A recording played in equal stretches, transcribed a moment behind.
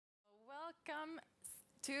Welcome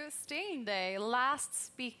to Stain Day, last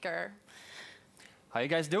speaker. How you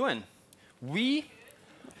guys doing? We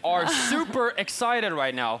are super excited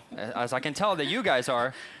right now, as I can tell that you guys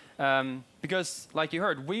are, because like you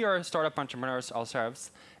heard, we are startup entrepreneurs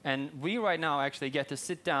ourselves, and we right now actually get to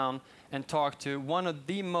sit down and talk to one of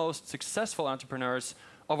the most successful entrepreneurs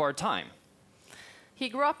of our time. He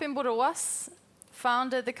grew up in Borås,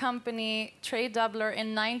 founded the company Trade Doubler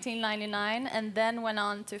in 1999, and then went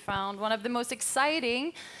on to found one of the most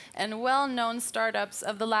exciting and well-known startups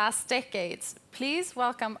of the last decades. Please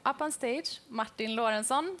welcome up on stage Martin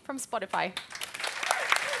Lorentzon from Spotify.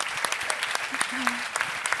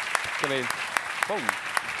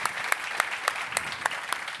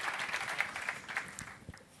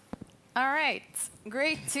 All right,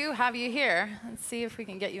 great to have you here. Let's see if we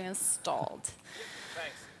can get you installed.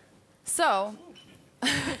 Thanks. So,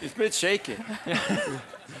 It's a bit shaky.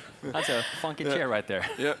 That's a funky chair right there.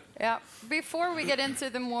 Yeah. yeah, before we get into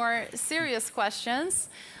the more serious questions,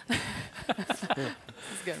 it's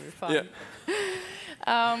going to be fun.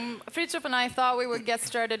 Yeah. Fritjof and I thought we would get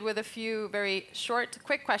started with a few very short,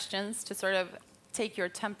 quick questions to sort of take your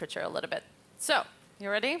temperature a little bit. So, you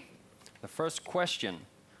ready? The first question,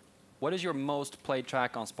 what is your most played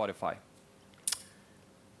track on Spotify?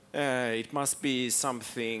 It must be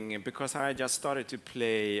something, because I just started to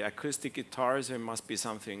play acoustic guitar, so it must be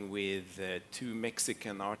something with two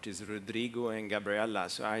Mexican artists, Rodrigo and Gabriela.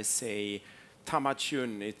 So I say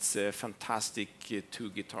Tamachun, it's a fantastic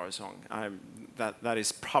two-guitar song. That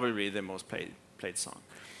is probably the most played song.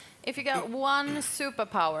 If you got one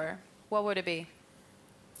superpower, what would it be?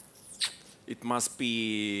 It must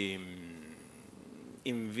be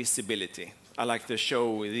invisibility. I like the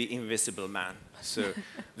show The Invisible Man. So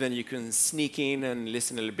then you can sneak in and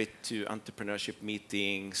listen a little bit to entrepreneurship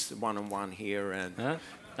meetings, one-on-one here, and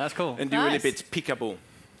That's cool. and do a little bit peekaboo.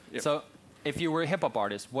 Yep. So, if you were a hip-hop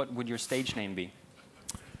artist, what would your stage name be?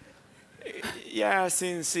 Yeah,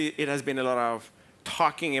 since it has been a lot of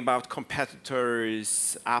talking about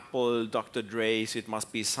competitors, Apple, Dr. Dre, so it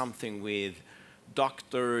must be something with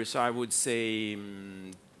doctors. I would say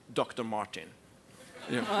Dr. Martin.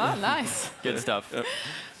 Yeah. Oh, nice. Good stuff.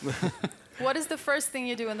 What is the first thing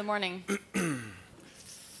you do in the morning?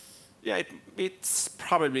 Yeah, it's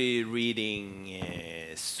probably reading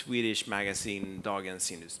Swedish magazine Dagens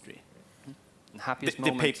Industri. Happiest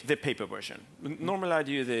moment? The paper version. Normally I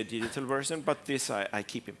do the digital version, but this I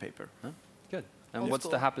keep in paper. Good. And Old what's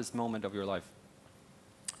school. the happiest moment of your life?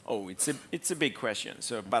 Oh, it's a big question.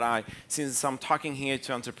 So, but since I'm talking here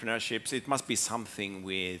to entrepreneurships, it must be something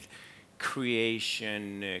with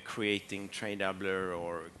creation, creating Trade Doubler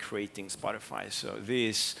or creating Spotify. So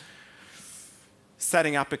this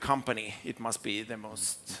setting up a company, it must be the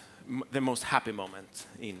most happy moment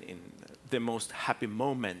in the most happy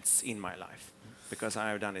moments in my life, because I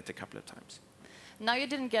have done it a couple of times. Now, you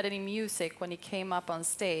didn't get any music when you came up on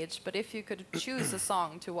stage, but if you could choose a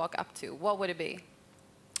song to walk up to, what would it be?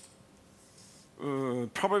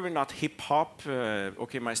 Probably not hip hop.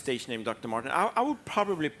 Okay, my stage name, Dr. Martin. I would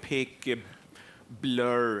probably pick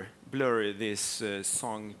Blur. Blur, this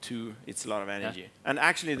song too. It's a lot of energy. Yeah. And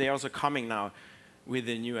actually, they're also coming now with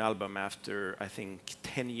a new album after, I think,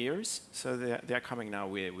 10 years. So they are coming now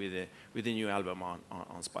with a new album on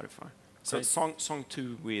Spotify. So Great. song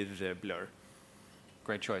 2 with Blur.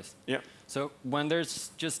 Great choice. Yeah. So, when there's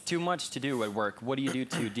just too much to do at work, what do you do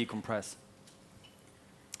to decompress?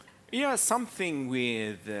 Yeah, something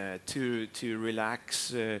with to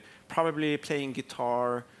relax. Probably playing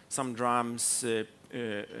guitar, some drums,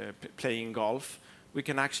 playing golf. We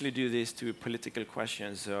can actually do this to political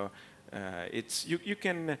questions. So it's you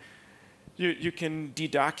can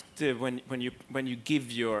deduct when you give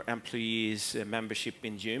your employees a membership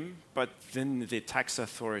in gym, but then the tax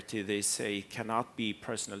authority, they say it cannot be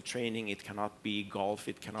personal training, it cannot be golf,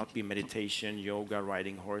 it cannot be meditation, yoga,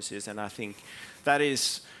 riding horses, and I think that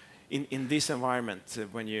is. In this environment,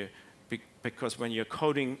 because when you're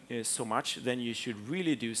coding so much, then you should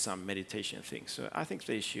really do some meditation things. So I think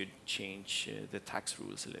they should change the tax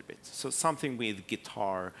rules a little bit. So something with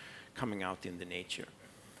guitar coming out in the nature.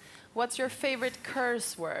 What's your favorite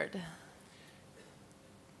curse word?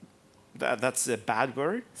 That's a bad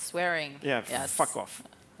word? Swearing. Yeah, Yes. fuck off.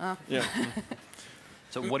 Yeah.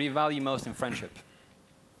 So, what do you value most in friendship?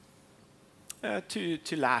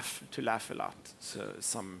 To laugh a lot. So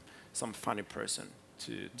some funny person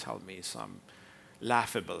to tell me some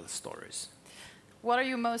laughable stories. What are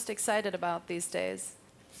you most excited about these days?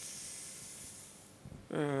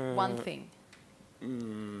 One thing.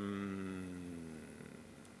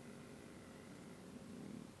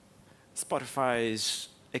 Spotify's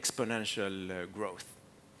exponential growth.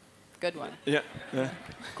 Good one. Yeah.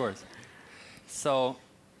 Of course. So,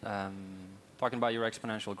 talking about your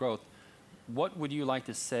exponential growth, what would you like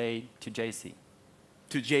to say to JC?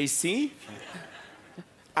 To JC,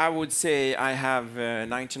 I would say I have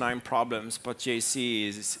 99 problems, but JC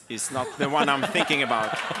is not the one I'm thinking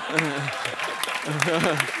about.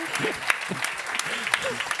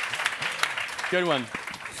 Good one.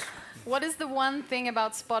 What is the one thing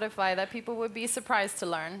about Spotify that people would be surprised to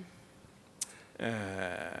learn?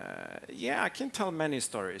 Yeah, I can tell many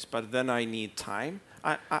stories, but then I need time.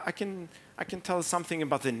 I can tell something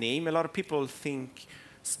about the name. A lot of people think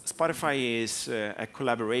Spotify is a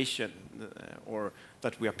collaboration, or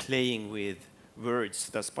that we are playing with words.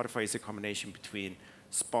 That Spotify is a combination between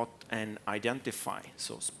spot and identify.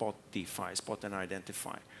 So Spotify, spot and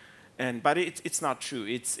identify. But it's not true.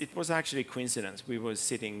 It was actually a coincidence. We were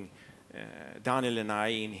sitting, Daniel and I,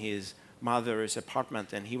 in his mother's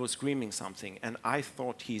apartment, and he was screaming something, and I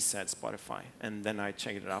thought he said Spotify, and then I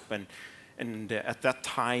checked it up, and at that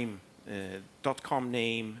time, .com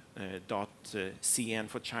name, .cn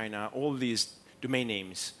for China, all these domain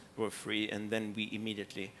names were free, and then we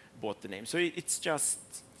immediately bought the name. So it's just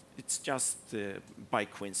by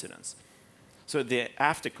coincidence. So the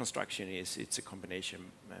after construction it's a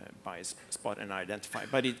combination by spot and identify,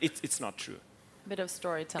 but it's not true. Bit of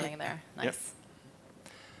storytelling there. Nice. Yep.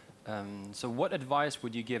 So what advice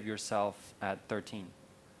would you give yourself at 13?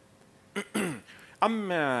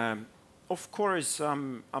 Of course,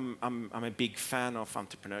 I'm a big fan of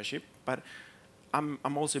entrepreneurship, but I'm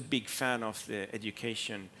also a big fan of the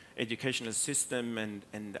educational system,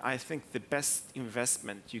 and I think the best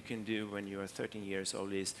investment you can do when you are 13 years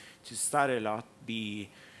old is to study a lot, be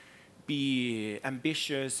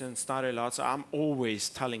ambitious and study a lot. So I'm always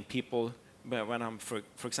telling people, when I'm, for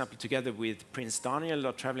example, together with Prince Daniel,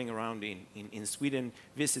 or traveling around in Sweden,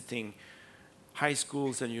 visiting high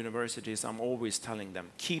schools and universities, I'm always telling them,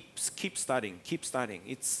 keep studying, keep studying.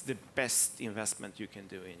 It's the best investment you can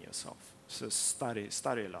do in yourself. So study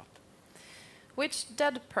a lot. Which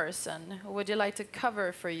dead person would you like to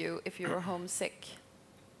cover for you if you were homesick?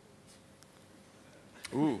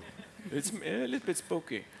 Ooh, it's a little bit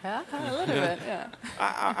spooky. Yeah, a little bit, yeah.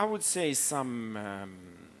 I would say some,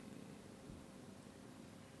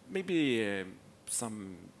 maybe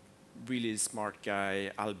some really smart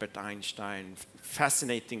guy, Albert Einstein,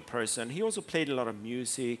 fascinating person. He also played a lot of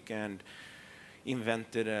music and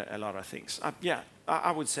invented a lot of things. Yeah,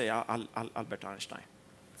 I would say Albert Einstein.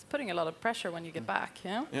 It's putting a lot of pressure when you get back,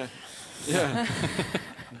 yeah? Yeah. Yeah.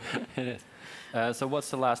 It is. So what's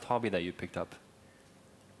the last hobby that you picked up?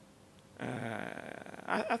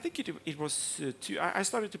 I think it was I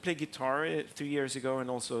started to play guitar 3 years ago, and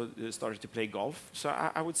also started to play golf. So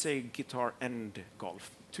I would say guitar and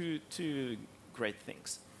golf, two great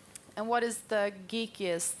things. And what is the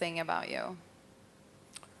geekiest thing about you?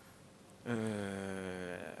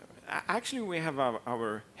 Actually, we have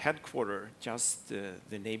our headquarter just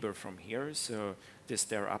the neighbor from here, so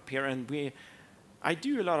they're up here, and I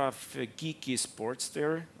do a lot of geeky sports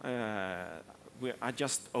there. I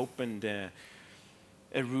just opened a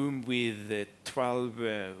room with 12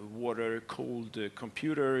 water-cooled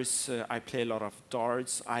computers. I play a lot of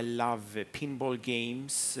darts. I love pinball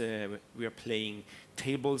games. We are playing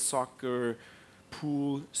table soccer,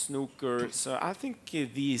 pool, snooker. So I think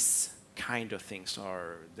these kind of things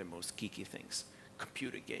are the most geeky things.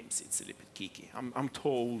 Computer games, it's a little bit geeky. I'm too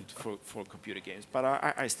old for computer games, but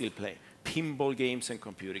I still play pinball games and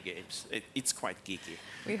computer games. It's quite geeky.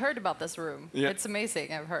 We heard about this room. Yeah. It's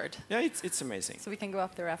amazing, I've heard. Yeah, it's amazing. So we can go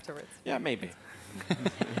up there afterwards. Yeah, maybe.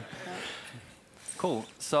 Cool.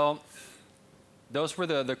 So those were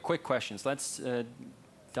the quick questions. Let's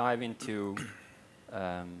dive into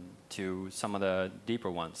to some of the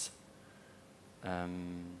deeper ones.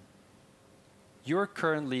 You're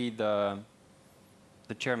currently the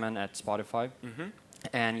chairman at Spotify,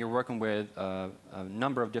 and you're working with a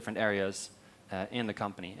number of different areas in the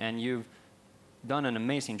company. And you've done an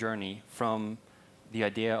amazing journey from the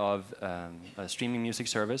idea of a streaming music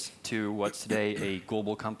service to what's today a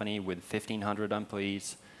global company with 1,500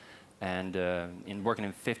 employees and working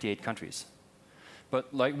in 58 countries.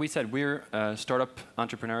 But like we said, we're startup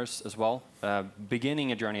entrepreneurs as well,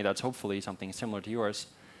 beginning a journey that's hopefully something similar to yours.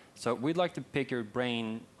 So we'd like to pick your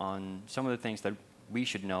brain on some of the things that we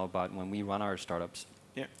should know about when we run our startups.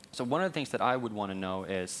 Yeah. So one of the things that I would want to know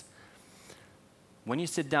is, when you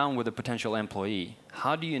sit down with a potential employee,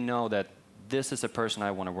 how do you know that this is a person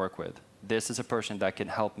I want to work with? This is a person that can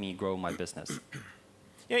help me grow my business?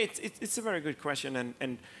 Yeah, it's a very good question,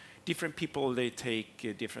 and different people, they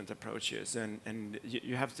take different approaches, and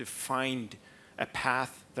you have to find a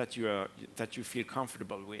path that you feel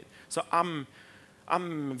comfortable with. So I'm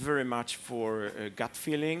very much for gut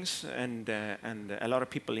feelings, and a lot of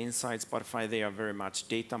people inside Spotify, they are very much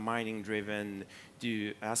data mining driven,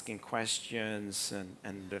 asking questions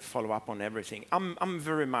and follow up on everything. I'm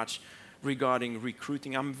very much regarding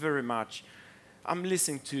recruiting. I'm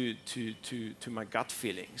listening to my gut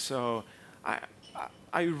feeling. So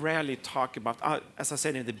I rarely talk about, as I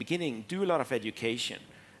said in the beginning, do a lot of education,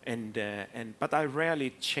 but I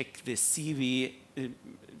rarely check the CV.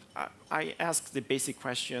 I ask the basic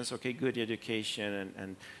questions, okay, good education,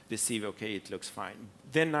 and the CV, okay, it looks fine.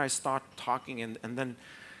 Then I start talking, and then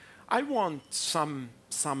I want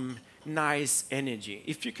some nice energy.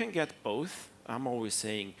 If you can get both, I'm always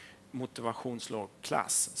saying motivationslåg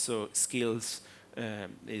klass, so skills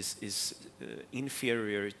is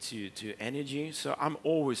inferior to energy. So I'm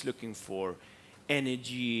always looking for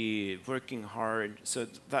energy, working hard. So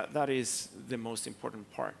that is the most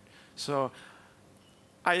important part. So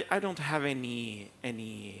I don't have any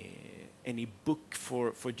book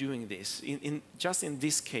for doing this. Just in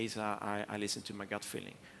this case, I listen to my gut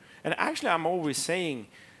feeling. And actually, I'm always saying,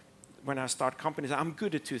 when I start companies, I'm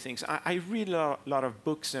good at two things. I read a lot of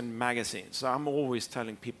books and magazines. So I'm always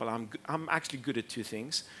telling people I'm actually good at two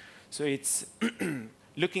things. So it's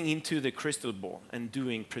looking into the crystal ball and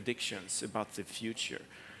doing predictions about the future.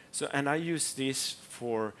 So, and I use this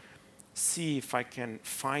for see if I can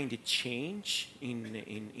find a change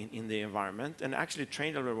in the environment. And actually,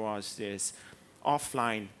 TrainDeveloper was this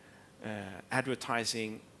offline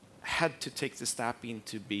advertising, had to take the step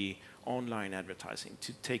into be online advertising,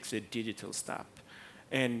 to take the digital step.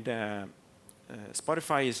 And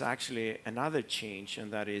Spotify is actually another change,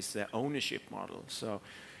 and that is the ownership model. So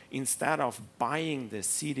instead of buying the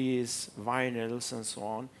CDs, vinyls, and so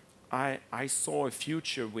on, I saw a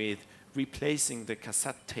future with replacing the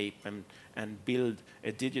cassette tape and build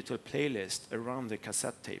a digital playlist around the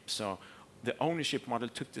cassette tape. So the ownership model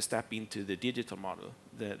took the step into the digital model,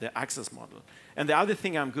 the access model. And the other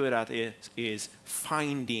thing I'm good at is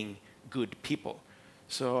finding good people.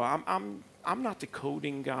 So I'm not the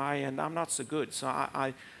coding guy, and I'm not so good. So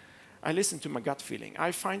I listen to my gut feeling.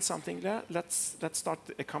 I find something, let's start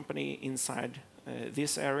a company inside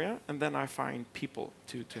this area, and then I find people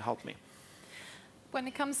to help me. When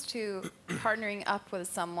it comes to partnering up with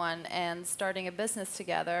someone and starting a business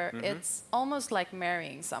together, it's almost like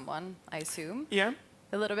marrying someone, I assume. Yeah.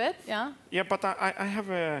 A little bit, yeah? Yeah, but I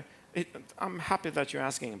have I'm happy that you're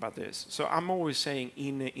asking about this. So I'm always saying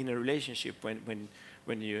in a relationship,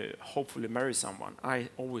 when you hopefully marry someone, I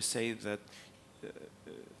always say that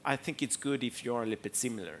I think it's good if you're a little bit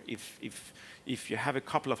similar, if you have a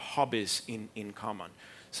couple of hobbies in common.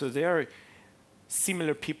 So they're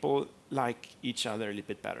similar people like each other a little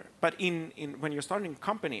bit better. But when you're starting a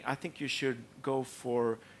company, I think you should go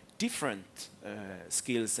for different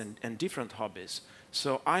skills and different hobbies.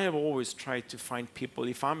 So I have always tried to find people.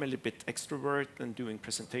 If I'm a little bit extrovert and doing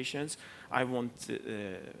presentations, I want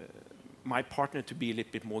my partner to be a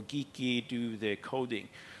little bit more geeky, do the coding.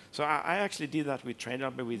 So I actually did that with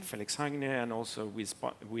TrainDeveloper, with Felix Hagne, and also with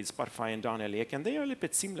Spotify and Daniel Ek. And they are a little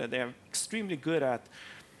bit similar. They are extremely good at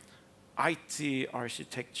IT,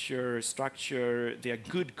 architecture, structure. They are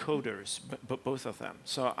good coders, both of them.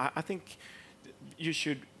 So I think you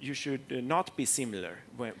should not be similar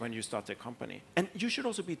when you start a company. And you should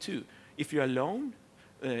also be two. If you're alone,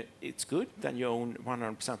 it's good, then you own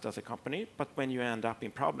 100% of the company. But when you end up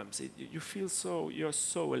in problems, you feel you're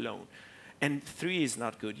so alone. And three is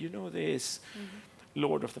not good. You know, there's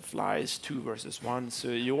Lord of the Flies, 2 versus 1. So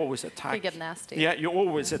you always attack. You get nasty. Yeah, you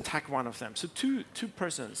always attack one of them. So two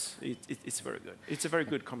persons, it's very good. It's a very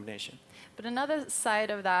good combination. But another side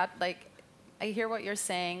of that, like, I hear what you're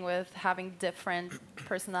saying with having different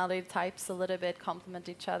personality types a little bit complement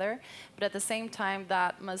each other. But at the same time,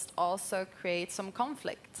 that must also create some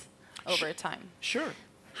conflict over time. Sure.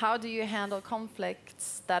 How do you handle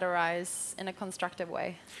conflicts that arise in a constructive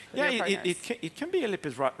way with yeah, your partners? it can be a little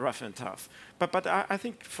bit rough and tough. But I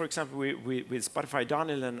think, for example, with Spotify,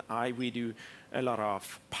 Daniel and we do a lot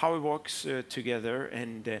of power walks together,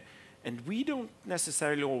 and we don't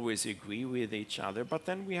necessarily always agree with each other, but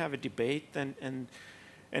then we have a debate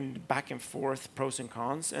and back and forth, pros and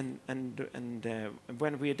cons, and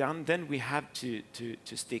when we're done, then we have to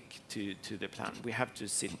stick to the plan. We have to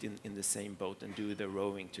sit in the same boat and do the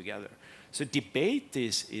rowing together. So debate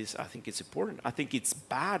is I think it's important. I think it's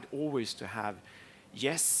bad always to have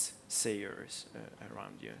yes sayers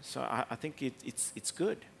around you. So I think it's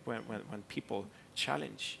good when people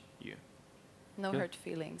challenge you. No hurt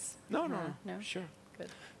feelings. No, no. sure. Good.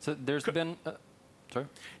 So there's been Sorry?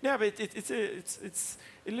 Yeah, but it's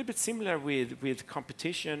a little bit similar with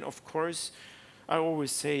competition. Of course, I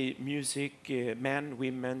always say music, men,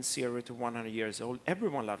 women, 0 to 100 years old,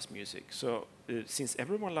 everyone loves music. So since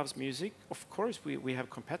everyone loves music, of course we have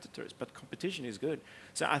competitors, but competition is good.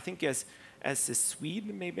 So I think as a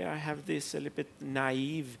Swede, maybe I have this a little bit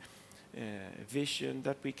naive vision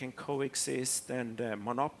that we can coexist, and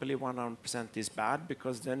monopoly 100% is bad,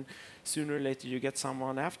 because then sooner or later you get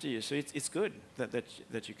someone after you. So it's good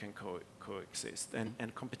that you can coexist,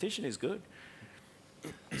 and competition is good.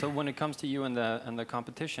 So when it comes to you and the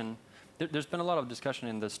competition, there's been a lot of discussion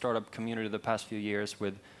in the startup community the past few years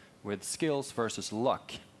with skills versus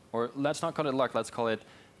luck. Or let's not call it luck, let's call it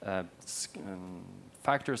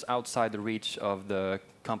factors outside the reach of the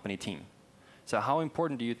company team. So how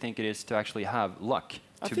important do you think it is to actually have luck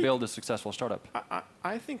to build a successful startup?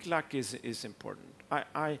 I think luck is important.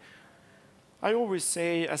 I always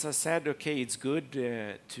say, as I said, okay, it's good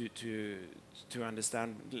to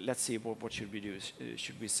understand. Let's see, what should we do?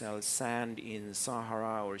 Should we sell sand in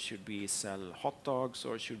Sahara, or should we sell hot dogs,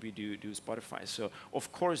 or should we do Spotify? So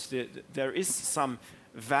of course there is some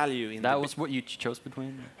value in that. Was what you chose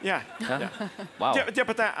between? Yeah. Yeah. Wow. Yeah,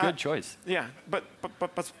 but good choice. Yeah, but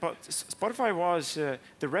Spotify was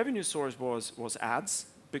the revenue source was ads,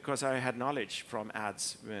 because I had knowledge from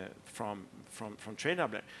ads from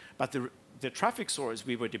TradeDoubler. But the traffic source,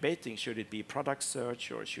 we were debating, should it be product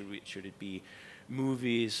search, or should it be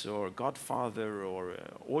movies or Godfather or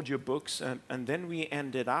audiobooks, and then we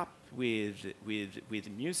ended up with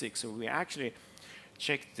music. So we actually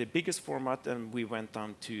checked the biggest format, and we went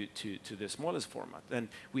down to the smallest format, and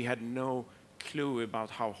we had no clue about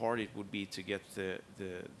how hard it would be to get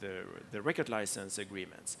the record license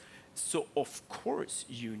agreements. So of course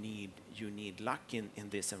you need luck in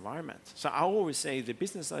this environment. So I always say the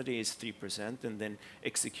business idea is 3%, and then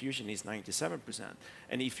execution is 97%.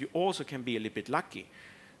 And if you also can be a little bit lucky,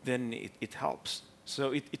 then it helps.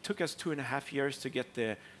 So it took us 2.5 years to get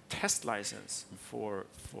the test license for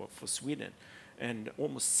Sweden, and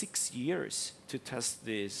almost 6 years to test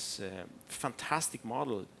this fantastic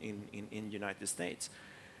model in United States.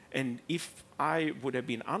 And if I would have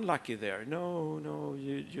been unlucky there, no,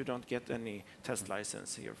 you don't get any test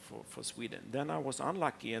license here for Sweden. Then I was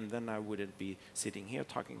unlucky, and then I wouldn't be sitting here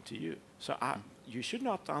talking to you. So you should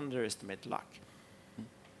not underestimate luck.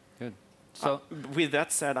 Good. So with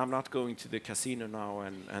that said, I'm not going to the casino now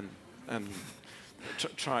and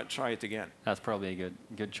try it again. That's probably a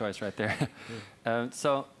good choice right there.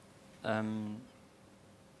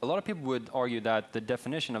 A lot of people would argue that the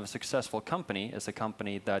definition of a successful company is a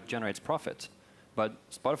company that generates profit, but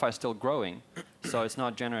Spotify is still growing, so it's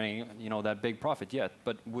not generating that big profit yet.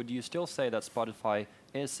 But would you still say that Spotify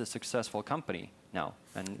is a successful company now,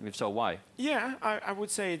 and if so, why? Yeah, I would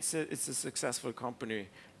say it's a successful company,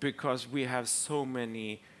 because we have so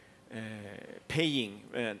many paying,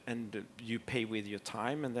 and you pay with your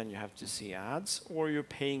time, and then you have to see ads, or you're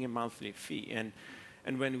paying a monthly fee.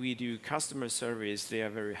 And when we do customer service, they are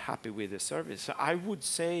very happy with the service. So I would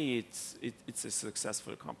say it's a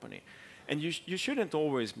successful company. And you shouldn't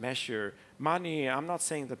always measure money. I'm not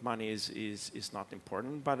saying that money is not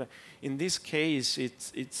important, but in this case,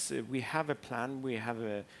 we have a plan, we have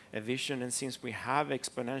a vision, and since we have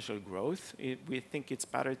exponential growth, we think it's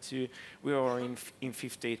better to. We are in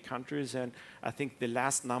 58 countries, and I think the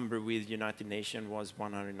last number with United Nations was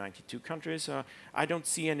 192 countries. So I don't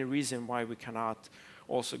see any reason why we cannot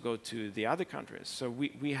also go to the other countries. So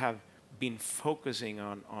we have been focusing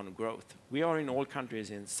on growth. We are in all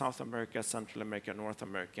countries in South America, Central America, North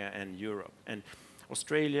America, and Europe, and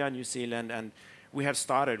Australia, New Zealand, and we have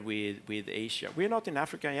started with Asia. We're not in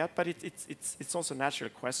Africa yet, but it's also a natural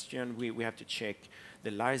question. We have to check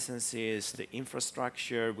the licenses, the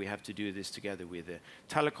infrastructure. We have to do this together with the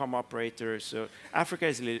telecom operators. So Africa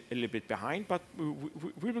is a little bit behind, but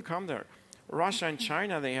we will come there. Russia and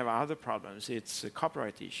China, they have other problems. It's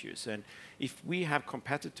copyright issues. And if we have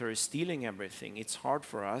competitors stealing everything, it's hard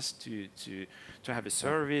for us to have a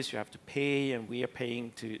service. You have to pay, and we are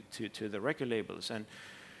paying to the record labels. And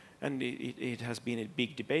it has been a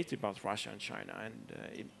big debate about Russia and China.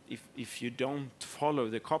 And if you don't follow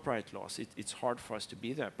the copyright laws, it's hard for us to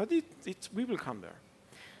be there. But we will come there.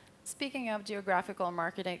 Speaking of geographical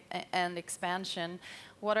marketing and expansion,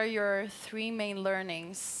 what are your 3 main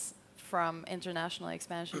learnings from international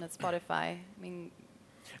expansion at Spotify?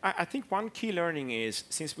 I think one key learning is,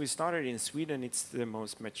 since we started in Sweden, it's the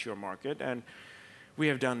most mature market, and We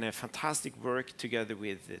have done a fantastic work together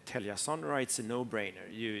with Telia Sonera. It's a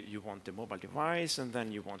no-brainer. You want the mobile device, and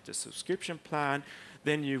then you want the subscription plan,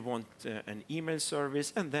 then you want an email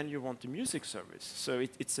service, and then you want the music service. So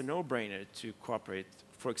it's a no-brainer to cooperate,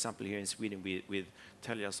 for example, here in Sweden with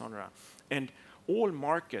Telia Sonera. And all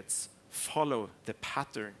markets follow the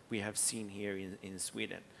pattern we have seen here in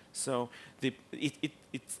Sweden. So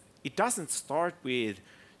it doesn't start with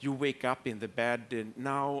you wake up in the bed and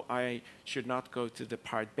now I should not go to the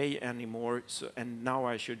Pirate Bay anymore, and now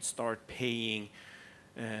I should start paying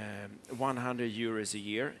 100 euros a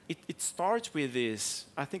year. It starts with this.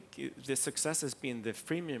 I think the success has been the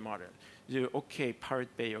freemium model. Okay,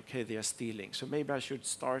 Pirate Bay, okay, they are stealing, so maybe I should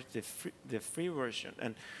start the free version.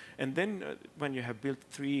 And then when you have built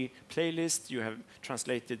 3 playlists, you have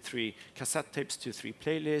translated 3 cassette tapes to 3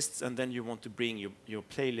 playlists, and then you want to bring your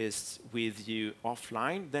playlists with you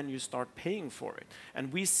offline, then you start paying for it.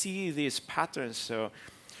 And we see these patterns. So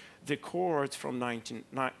the cohort from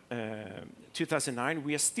 2009,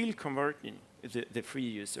 we are still converting the free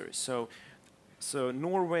users. So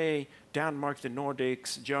Norway, Denmark, the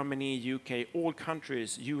Nordics, Germany, UK, all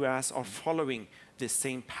countries, US are following the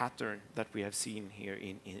same pattern that we have seen here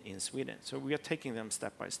in Sweden. So we are taking them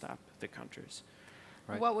step by step, the countries.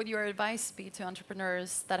 Right. What would your advice be to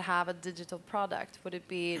entrepreneurs that have a digital product? Would it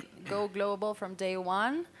be go global from day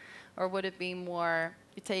one, or would it be more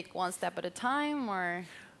you take one step at a time, or?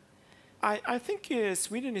 I think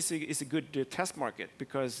Sweden is a good test market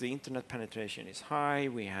because the internet penetration is high.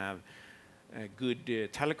 We have good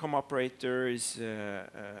telecom operators.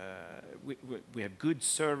 We have good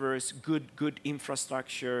servers, good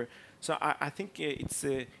infrastructure. So I think it's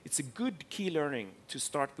a good key learning to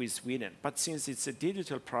start with Sweden. But since it's a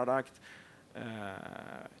digital product,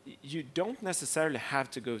 you don't necessarily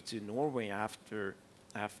have to go to Norway after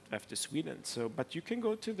Sweden. So, but you can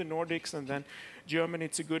go to the Nordics, and then Germany.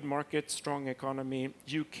 It's a good market, strong economy.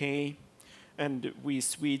 UK, and we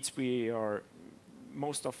Swedes,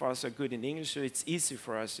 most of us are good in English, so it's easy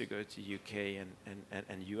for us to go to UK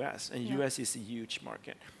and US. And US is a huge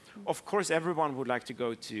market. Of course, everyone would like to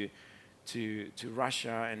go to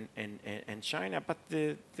Russia and China, but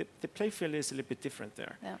the play field is a little bit different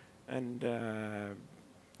there. Yeah. And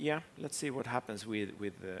let's see what happens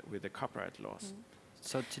with the copyright laws.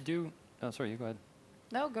 So to do, sorry, you go ahead.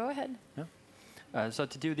 No, go ahead. Yeah. So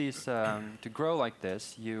to do these, to grow like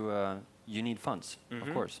this, you need funds, of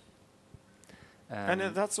course. And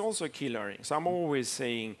that's also a key learning. So I'm always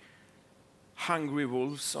saying, hungry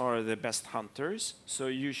wolves are the best hunters. So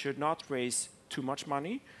you should not raise too much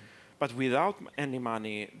money, but without any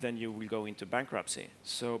money, then you will go into bankruptcy.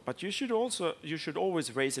 So, but you should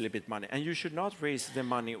always raise a little bit money, and you should not raise the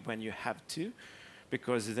money when you have to,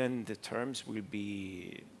 because then the terms will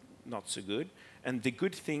be not so good. And the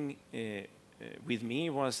good thing with me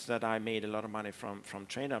was that I made a lot of money from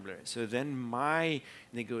TradeDoubler. So then my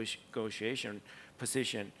negotiation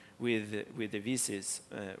position with the VCs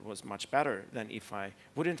was much better than if I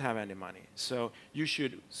wouldn't have any money. So you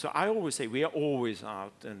should. So I always say we are always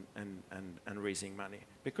out and raising money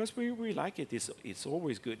because we like it. It's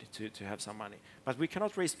always good to have some money, but we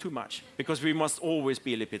cannot raise too much because we must always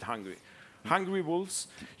be a little bit hungry. Hungry wolves.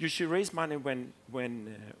 You should raise money when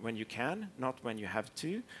you can, not when you have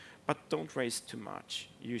to. But don't raise too much.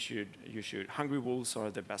 You should. Hungry wolves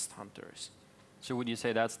are the best hunters. So would you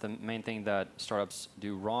say that's the main thing that startups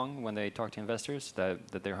do wrong when they talk to investors,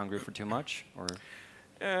 that they're hungry for too much, or?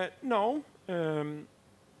 No.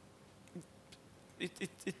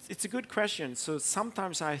 It's a good question. So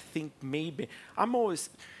sometimes I think maybe I'm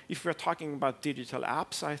always, if we're talking about digital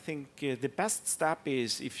apps, I think the best step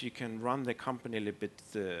is if you can run the company a little bit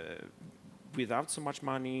without so much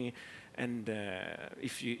money. And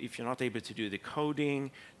if you're not able to do the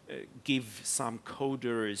coding, give some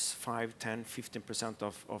coders 5, 10, 15%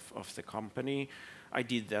 of the company. I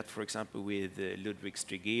did that, for example, with Ludwig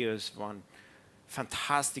Strigeus, one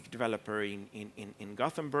fantastic developer in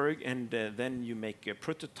Gothenburg. And then you make a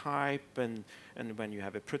prototype, and when you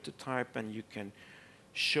have a prototype and you can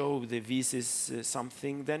show the VCs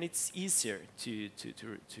something, then it's easier to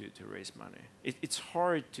raise money. It's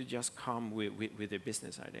hard to just come with a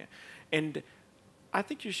business idea. And I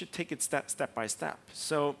think you should take it step by step.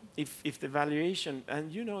 So if the valuation,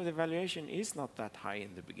 and the valuation is not that high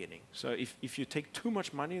in the beginning. So if you take too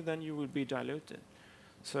much money, then you will be diluted.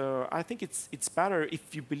 So I think it's better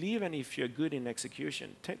if you believe and if you're good in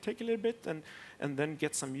execution. Take a little bit and then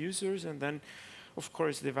get some users, and then, of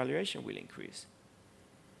course, the valuation will increase.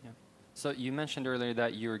 So you mentioned earlier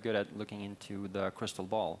that you're good at looking into the crystal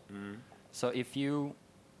ball. So if you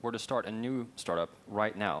were to start a new startup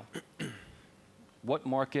right now, what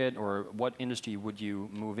market or what industry would you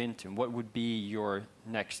move into? What would be your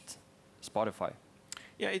next Spotify?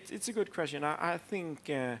 Yeah, it's a good question. I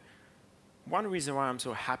think one reason why I'm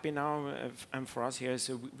so happy now, and for us here,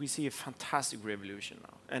 is we see a fantastic revolution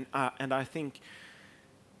now. And I think,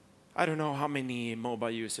 I don't know how many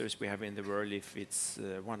mobile users we have in the world, if it's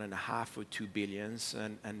 1.5 or 2 billions,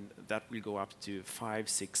 and that will go up to 5,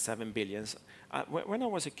 6, 7 billions. When I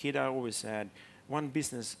was a kid, I always said one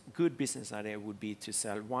good business idea would be to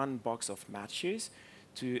sell one box of matches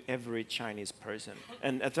to every Chinese person.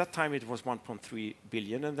 And at that time, it was 1.3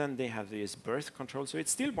 billion, and then they have this birth control, so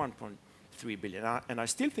it's still 1.3 billion. And I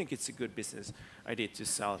still think it's a good business idea to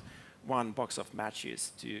sell one box of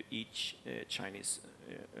matches to each Chinese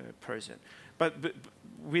person. But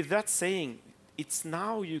with that saying, it's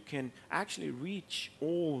now you can actually reach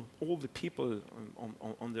all the people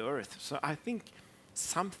on the earth. So I think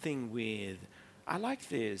something with, I like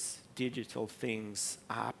this, digital things,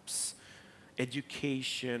 apps,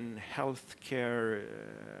 education, healthcare,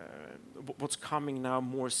 what's coming now,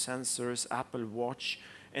 more sensors, Apple Watch,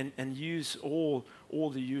 and use all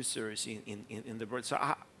the users in the world. So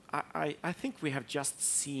I think we have just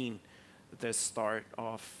seen the start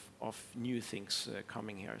of new things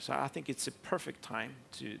coming here. So I think it's a perfect time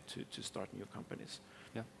to start new companies.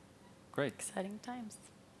 Yeah, great. Exciting times.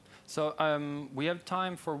 So we have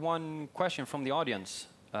time for one question from the audience.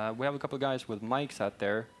 We have a couple of guys with mics out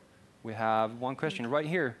there. We have one question right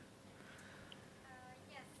here.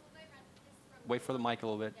 Yes, Solveig Rundqvist from Wait for the mic a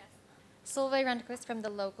little bit. Yes. Solveig Rundqvist from the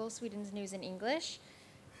local Sweden's News in English.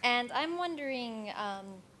 And I'm wondering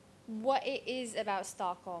what it is about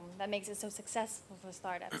Stockholm that makes it so successful for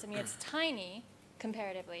startups. I mean, it's tiny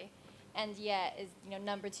comparatively, and yet is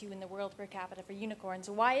number 2 in the world per capita for unicorns.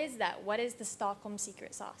 Why is that? What is the Stockholm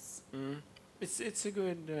secret sauce? It's a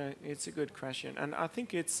good question, and I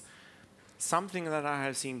think it's something that I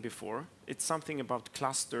have seen before. It's something about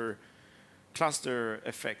cluster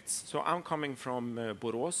effects. So I'm coming from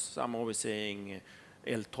Borås. So I'm always saying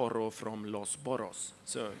El Toro from Los Boros.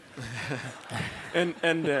 So and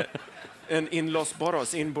in Los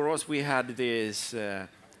Boros, in Borås, we had these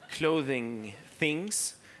clothing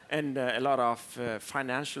things, and a lot of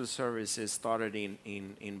financial services started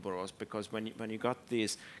in Borås, because when you got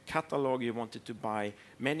this catalog, you wanted to buy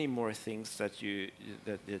many more things that you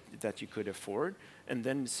could afford, and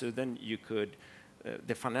then you could.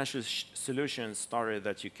 The financial solutions started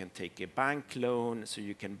that you can take a bank loan, so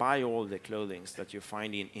you can buy all the clothing that you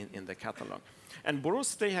find in the catalog. And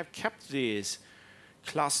Borås, they have kept this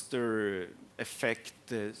cluster effect,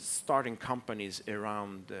 starting companies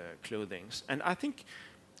around clothing. And I think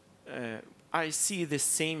I see the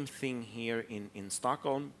same thing here in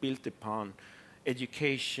Stockholm, built upon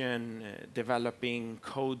education, developing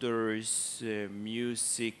coders,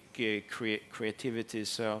 music, creativity.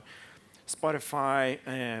 So Spotify,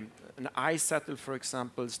 and iSettle, for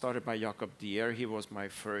example, started by Jakob Dier. He was my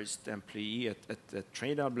first employee at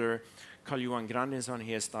Tradedoubler. Carl-Johan Grandinsson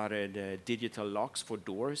here started digital locks for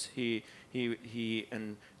doors. He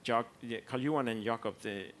and Carl-Johan and Jakob,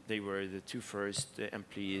 they were the 2 first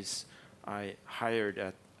employees I hired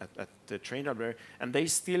at the Tradedoubler, and they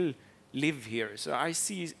still live here. So I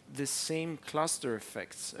see the same cluster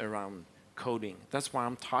effects around coding. That's why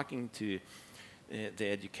I'm talking to the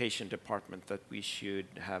education department that we should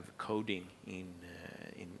have coding in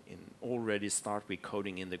already start with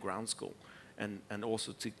coding in the ground school, and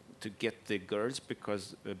also to get the girls,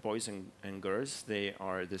 because boys and girls, they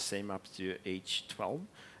are the same up to age 12,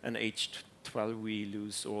 and age 12 we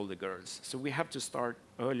lose all the girls. So we have to start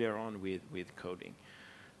earlier on with coding.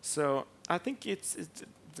 So I think it's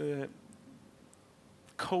the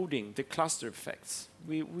coding, the cluster effects.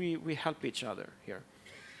 We help each other here.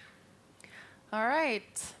 All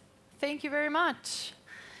right. Thank you very much.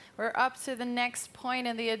 We're up to the next point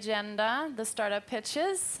in the agenda, the startup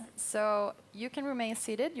pitches. So you can remain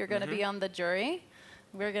seated. You're going to be on the jury.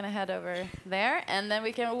 We're going to head over there, and then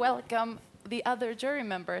we can welcome the other jury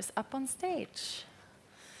members up on stage.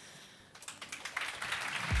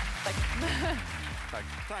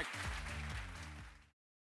 Tack.